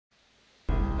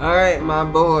Alright, my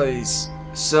boys.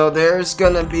 So there's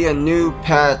gonna be a new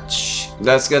patch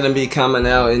that's gonna be coming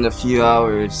out in a few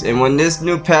hours. And when this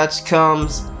new patch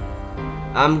comes,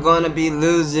 I'm gonna be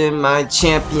losing my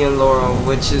champion Laurel,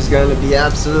 which is gonna be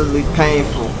absolutely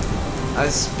painful. I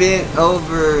spent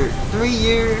over 3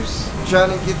 years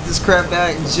trying to get this crap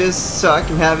back just so I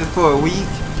can have it for a week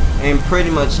and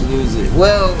pretty much lose it.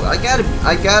 Well, I got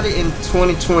it in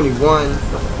 2021,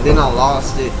 then I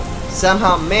lost it.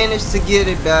 Somehow managed to get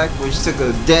it back, which took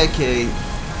a decade.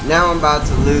 Now I'm about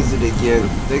to lose it again.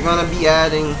 They're gonna be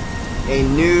adding a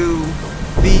new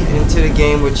feat into the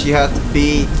game, which you have to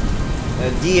beat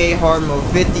DA hard mode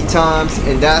 50 times,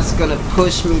 and that's gonna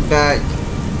push me back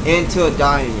into a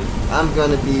diamond. I'm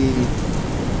gonna be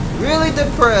really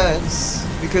depressed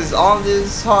because all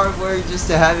this hard work just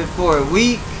to have it for a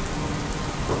week,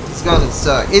 it's gonna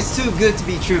suck. It's too good to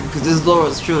be true because this Laurel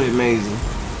is truly amazing.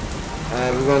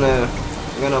 We're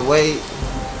gonna wait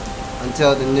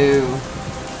until the new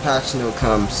patch note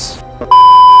comes.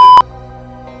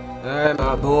 Alright,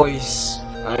 my boys,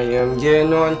 I am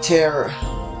getting on Tera.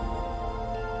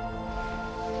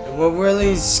 What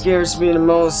really scares me the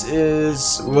most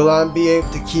is, will I be able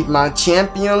to keep my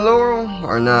champion Laurel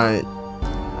or not?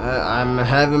 I'm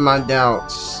having my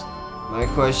doubts. My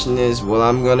question is, will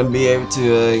I'm gonna be able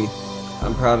to,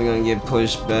 I'm probably gonna get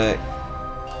pushed back.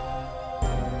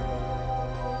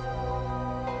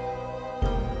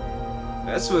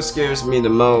 That's what scares me the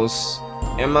most.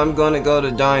 Am I gonna go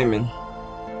to diamond?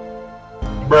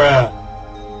 Bruh.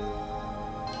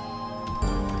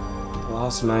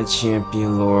 Lost my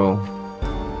champion Laurel.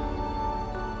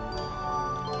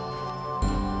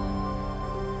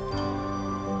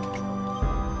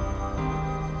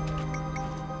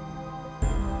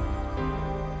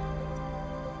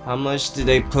 How much did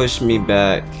they push me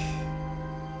back?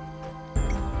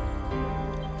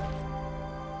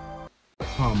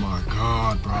 Oh my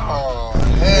god, bro. Oh,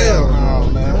 hell no,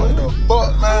 man. What the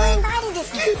fuck, man?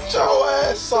 Get your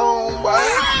ass on, boy.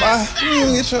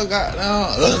 You get your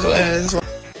goddamn ugly ass on.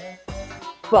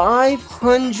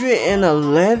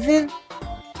 511?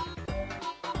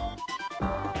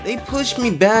 They pushed me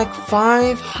back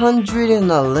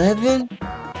 511?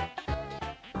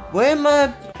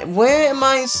 Where am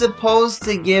I supposed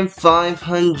to get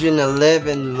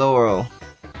 511 Laurel?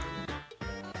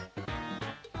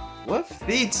 What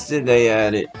feats did they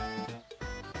add it?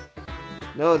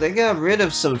 No, they got rid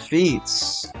of some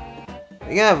feats.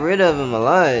 They got rid of them a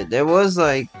lot. There was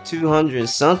like 200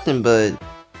 something, but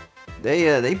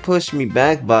they pushed me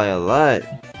back by a lot.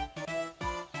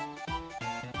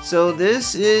 So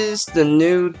this is the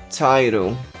new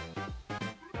title.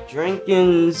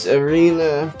 Jenkins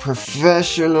Arena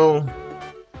Professional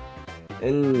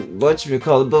and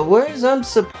whatchamacallit, but where's I'm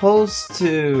supposed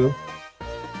to?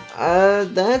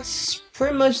 That's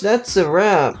pretty much, that's a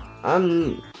wrap.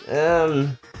 I'm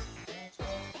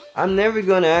never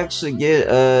gonna actually get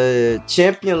a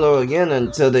champion Laurel again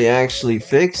until they actually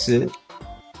fix it.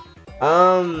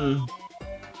 I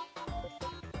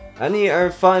need to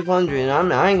earn 500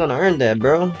 and I ain't gonna earn that,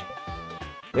 bro.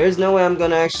 There's no way I'm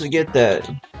gonna actually get that.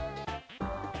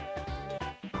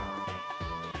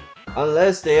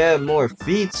 Unless they add more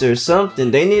feats or something.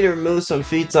 They need to remove some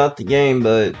feats out the game,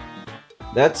 but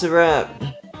that's a wrap.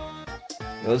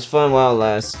 It was fun while it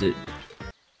lasted.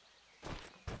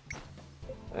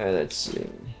 Alright, let's see.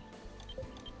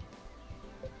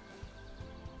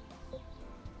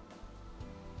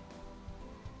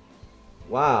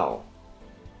 Wow.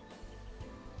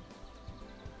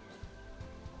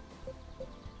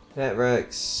 Pet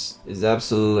Rex is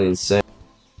absolutely insane.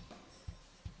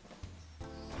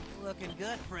 Looking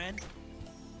good, friend.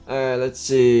 Alright, let's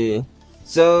see.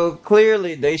 So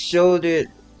clearly they showed it.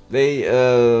 They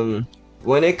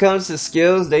when it comes to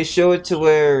skills, they show it to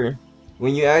where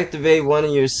when you activate one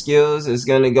of your skills, it's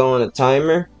gonna go on a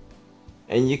timer,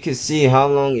 and you can see how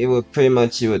long it would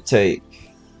take.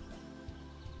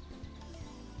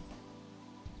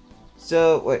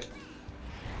 So wait.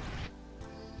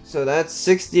 So that's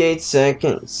 68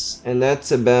 seconds, and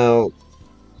that's about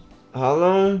how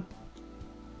long?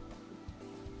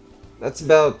 That's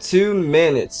about 2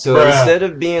 minutes. So Bruh. Instead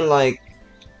of being like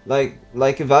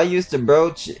if I use the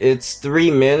brooch, it's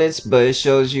 3 minutes, but it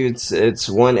shows you it's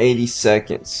 180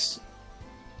 seconds.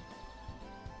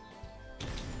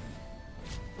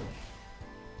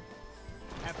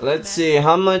 Let's see,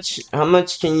 how much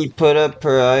can you put up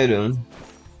per item?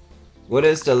 What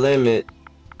is the limit?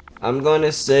 I'm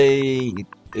gonna say,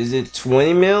 is it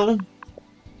 20 mil?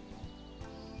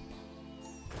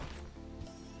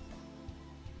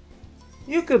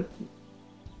 You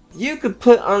could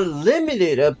put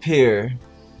unlimited up here.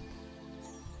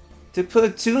 To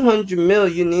put 200 mil,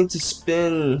 you need to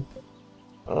spend.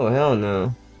 Oh hell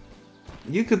no!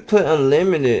 You could put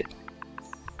unlimited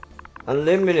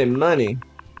money.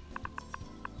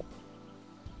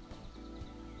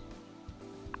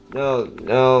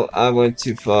 No, I went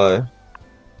too far.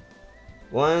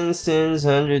 1 cents,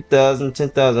 100,000,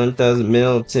 10,000, 100,000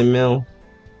 mil, 10 mil.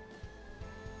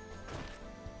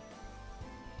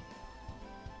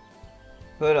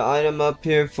 Put an item up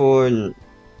here for.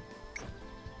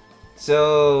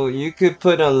 So you could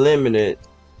put unlimited.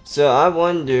 So I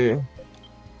wonder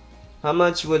how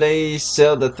much would they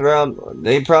sell the throttle?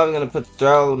 They probably gonna put the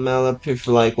throttle amount up here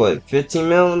for like what, 15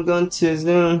 mil? I'm going to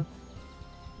assume.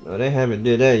 No, they haven't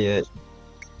did that yet.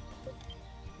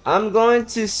 I'm going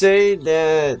to say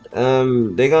that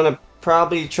they're gonna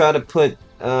probably try to put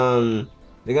they're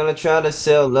gonna try to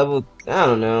sell level. I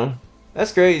don't know.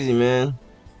 That's crazy, man.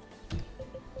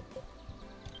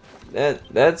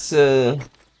 That's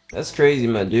crazy,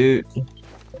 my dude.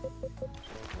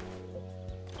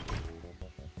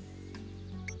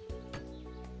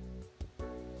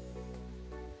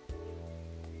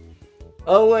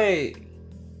 Oh wait.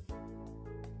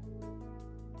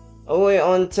 Oh wait,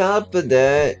 on top of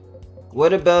that,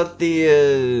 what about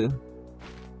the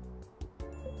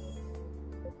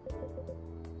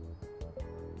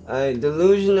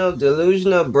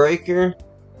delusional breaker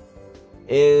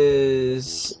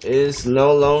is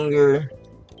no longer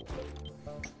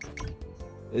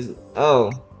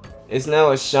it's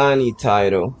now a shiny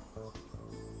title.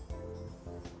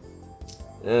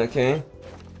 Okay.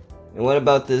 And what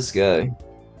about this guy?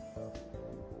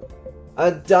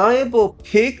 A Diable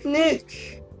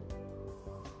Picnic?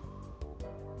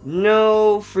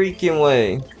 No freaking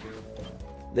way.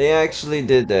 They actually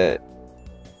did that.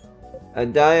 A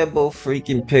Diable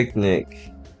freaking Picnic.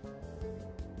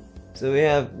 So we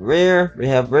have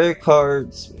rare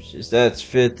cards, which is that's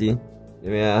 50.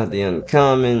 Then we have the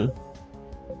uncommon,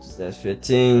 which is that's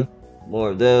 15.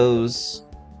 More of those.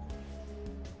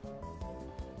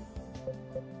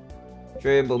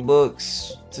 Tradable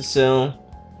books to sell.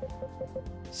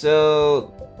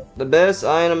 So the best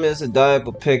item is a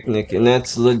Diable Picnic, and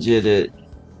that's legit it.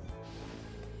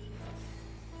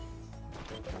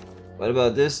 What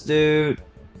about this dude?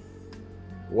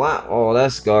 Wow, oh,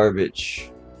 that's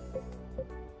garbage.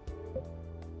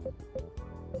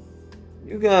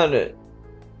 You got it.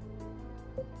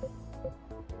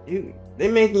 They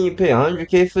making you pay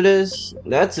 100K for this?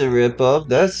 That's a ripoff.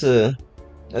 That's a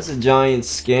giant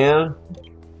scam.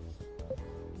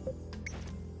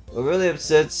 What really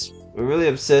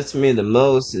upsets me the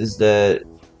most is that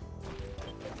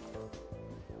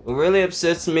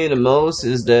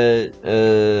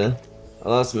I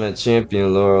lost my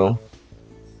champion Laurel.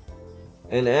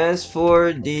 And as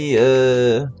for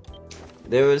the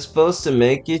they were supposed to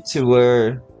make it to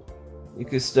where you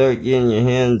could start getting your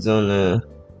hands on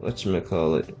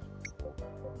whatchamacallit.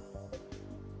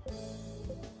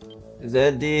 Is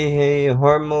that the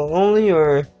hard mode only,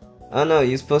 or I don't know,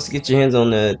 you're supposed to get your hands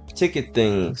on the ticket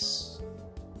things.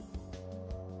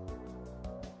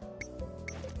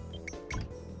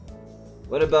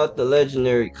 What about the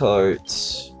legendary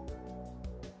cards?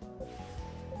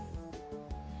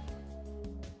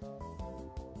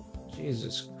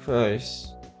 Jesus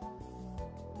Christ.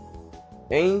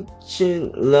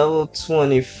 Ancient level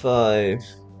 25.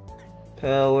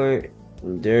 Power,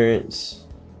 endurance.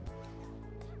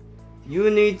 You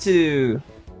need to...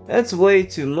 That's way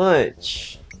too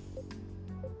much.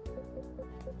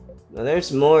 Now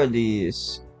there's more of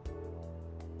these.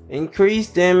 Increase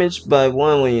damage by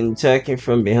 1 when you're attacking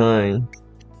from behind.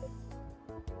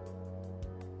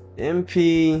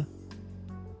 MP.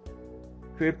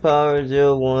 Crit power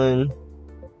 0-1.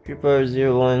 Crit power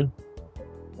 0-1.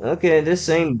 Okay, this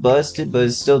ain't busted, but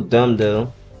it's still dumb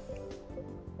though.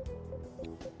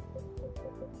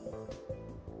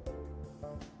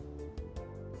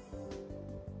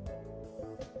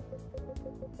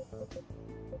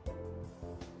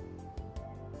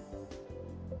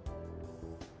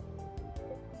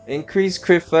 Increase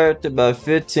crit fire to about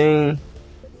 15.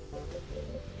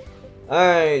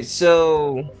 Alright,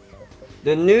 so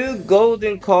the new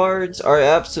golden cards are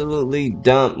absolutely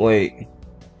dumb. Wait.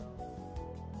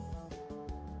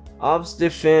 Ops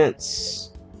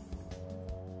defense.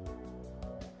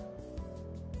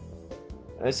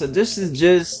 Alright, so this is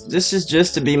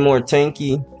just to be more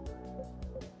tanky.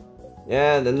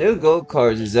 Yeah, the new gold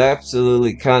cards is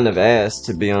absolutely kind of ass,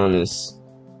 to be honest.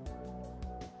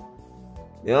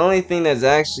 The only thing that's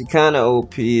actually kind of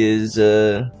OP is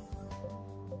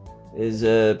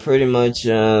pretty much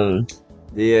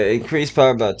the increased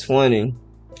power by 20.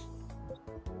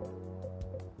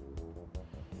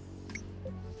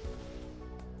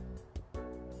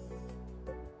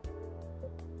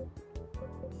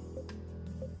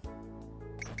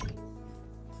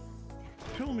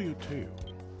 Kill me too.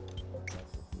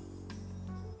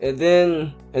 And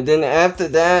then after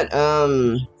that,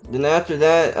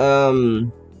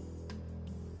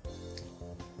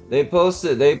 they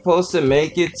supposed to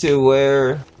make it to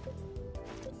where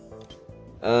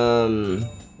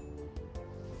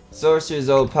Sorcerer's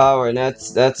Old Power, and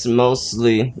that's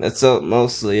mostly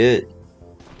it.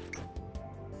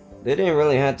 They didn't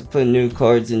really have to put new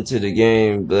cards into the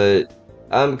game, but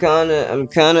I'm kind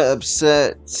of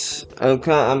upset. I'm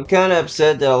kind of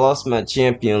upset that I lost my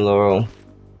champion Laurel,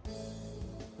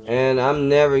 and I'm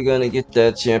never gonna get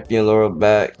that champion Laurel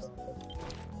back.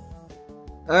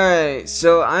 Alright,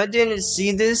 so I didn't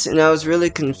see this and I was really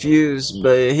confused,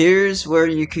 but here's where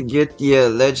you could get the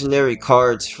legendary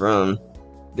cards from.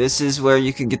 This is where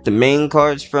you could get the main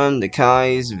cards from, the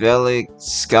Kai's, Velik,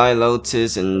 Sky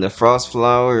Lotus, and the Frost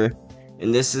Flower.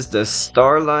 And this is the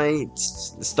Starlight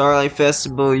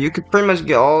Festival. You could pretty much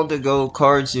get all the gold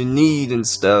cards you need and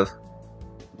stuff.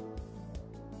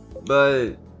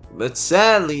 But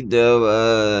sadly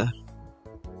though,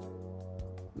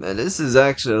 man, this is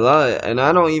actually a lot, and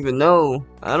I don't even know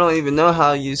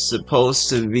how you're supposed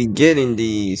to be getting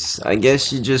these. I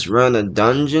guess you just run a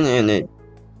dungeon and it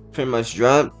pretty much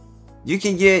drop. You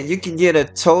can get a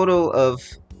total of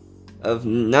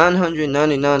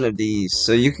 999 of these,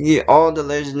 so you can get all the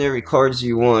legendary cards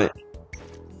you want,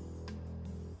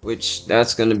 which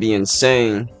that's gonna be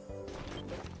insane.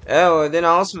 Oh, and then I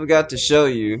also forgot to show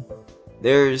you,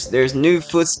 there's new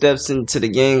footsteps into the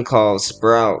game called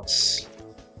Sprouts.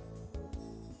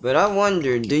 But I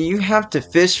wonder, do you have to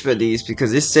fish for these?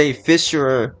 Because it say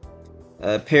Fisher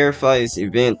Purifies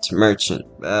Event Merchant.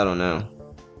 But I don't know.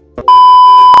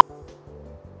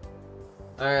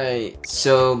 Alright,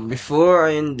 so before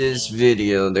I end this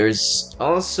video, there's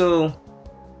also,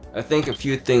 I think, a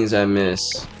few things I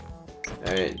missed.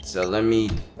 Alright, so let me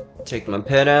take my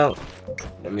pet out.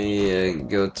 Let me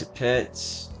go to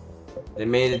pets. They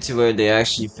made it to where they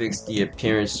actually fixed the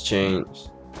appearance change.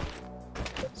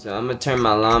 So I'm gonna turn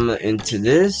my llama into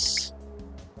this,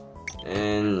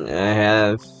 and I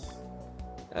have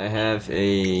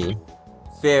a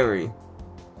fairy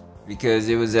because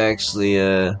it was actually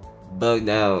bugged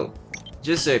out,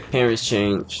 just an appearance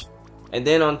change. And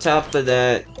then on top of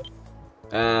that,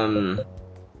 I'm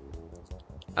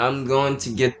going to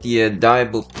get the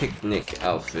Diable Picnic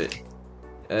outfit,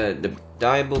 the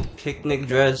Diable Picnic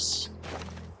dress.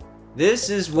 This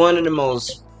is one of the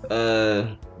most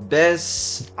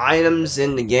best items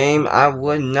in the game. I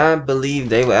would not believe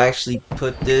they would actually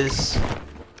put this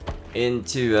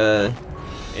into the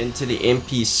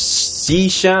NPC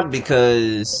shop,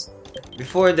 because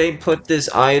before they put this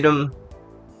item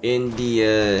in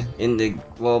the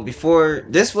well, before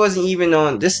this wasn't even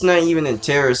on, this is not even in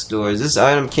Tera stores. This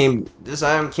item came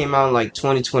out in like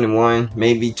 2021,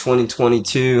 maybe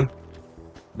 2022.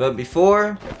 But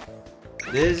before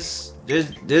this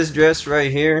dress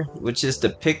right here, which is the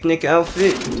picnic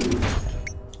outfit,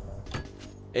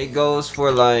 it goes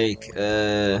for like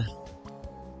well,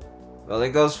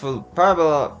 it goes for probably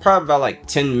about like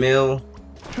 10 mil.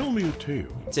 Kill me too.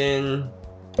 10,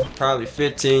 probably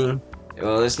 15.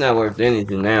 Well, it's not worth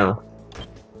anything now.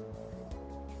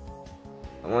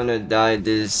 I wanna dye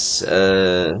this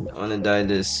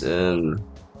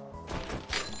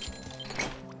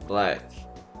black.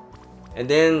 And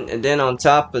then on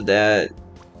top of that,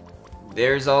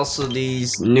 there's also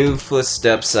these new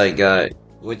footsteps I got,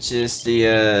 which is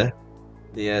the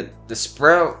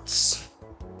Sprouts.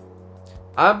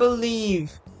 I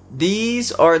believe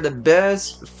these are the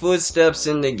best footsteps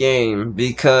in the game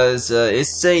because it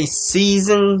says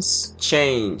seasons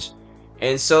change,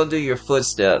 and so do your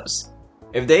footsteps.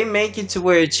 If they make it to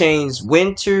where it changes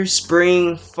winter,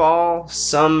 spring, fall,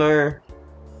 summer,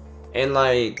 and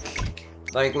like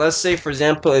let's say for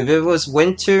example, if it was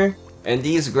winter and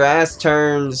these grass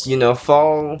turns, you know,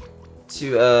 fall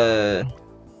to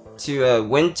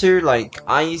winter, like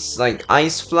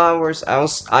ice flowers,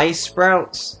 ice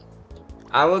sprouts,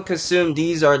 I would consume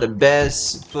these are the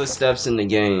best footsteps in the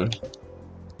game,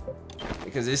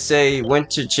 because they say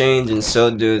winter change and so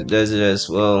does it as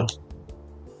well,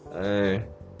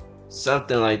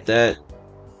 something like that.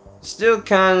 Still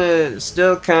kinda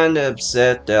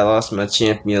upset that I lost my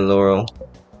champion Laurel.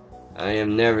 I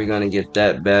am never gonna get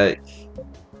that back.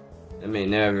 I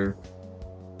mean, never.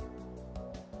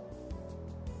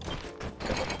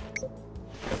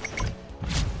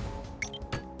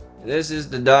 This is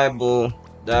the Diable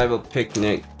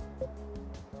Picnic.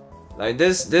 Like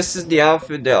this is the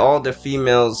outfit that all the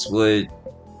females would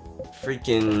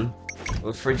freaking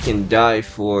die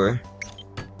for.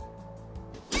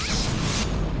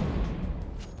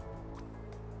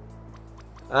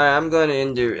 Alright, I'm gonna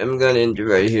end it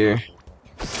right here.